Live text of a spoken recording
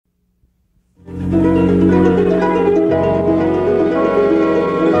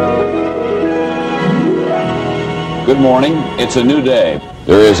Good morning. It's a new day.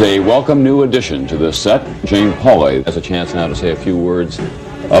 There is a welcome new addition to the set. Jane Pauley has a chance now to say a few words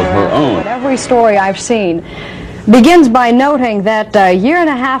of her own. Every story I've seen begins by noting that a year and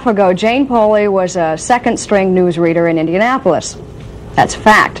a half ago, Jane Pauley was a second-string newsreader in Indianapolis. That's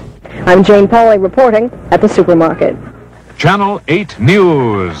fact. I'm Jane Pauley reporting at the supermarket. Channel 8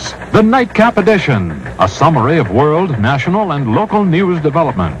 News, the Nightcap Edition, a summary of world, national, and local news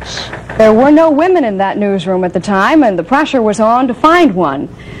developments. There were no women in that newsroom at the time, and the pressure was on to find one.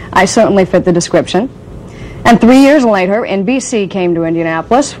 I certainly fit the description. And 3 years later, NBC came to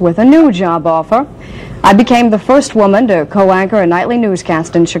Indianapolis with a new job offer. I became the first woman to co-anchor a nightly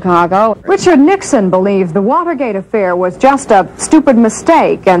newscast in Chicago. Richard Nixon believes the Watergate affair was just a stupid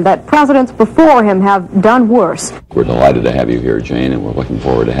mistake and that presidents before him have done worse. We're delighted to have you here, Jane, and we're looking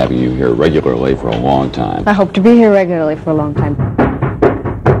forward to having you here regularly for a long time. I hope to be here regularly for a long time.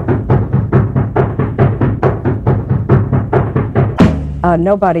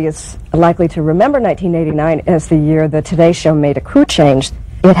 Nobody is likely to remember 1989 as the year the Today Show made a crew change.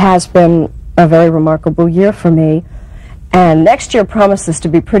 It has been a very remarkable year for me, and next year promises to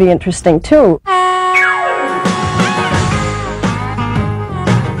be pretty interesting too.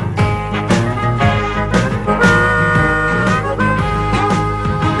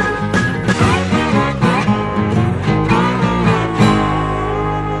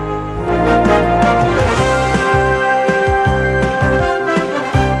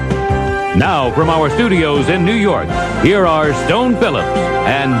 Now, from our studios in New York, here are Stone Phillips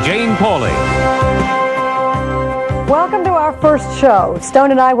and Jane Pauley. Welcome to our first show.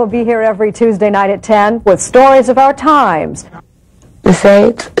 Stone and I will be here every Tuesday night at 10 with stories of our times. They say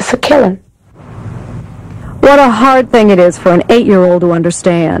it's a killing. What a hard thing it is for an 8-year-old to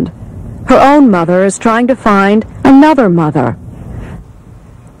understand. Her own mother is trying to find another mother.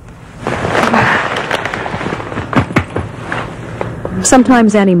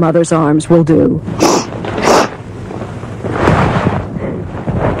 Sometimes any mother's arms will do.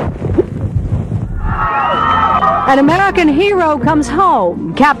 An American hero comes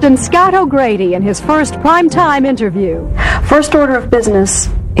home. Captain Scott O'Grady in his first primetime interview. First order of business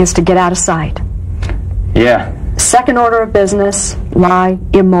is to get out of sight. Yeah. Second order of business, lie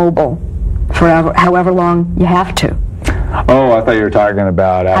immobile for however long you have to. Oh, I thought you were talking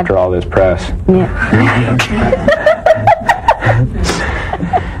about after all this press. Yeah.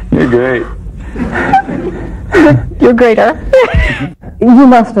 You're great. You're greater. You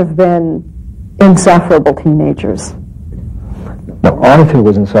must have been insufferable teenagers. No, all of it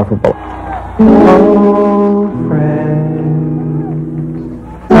was insufferable. Oh, friend,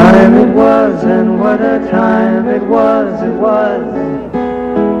 time it was, and what a time it was,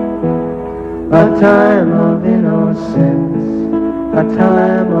 a time of innocence, a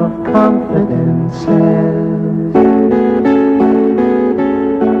time of confidence.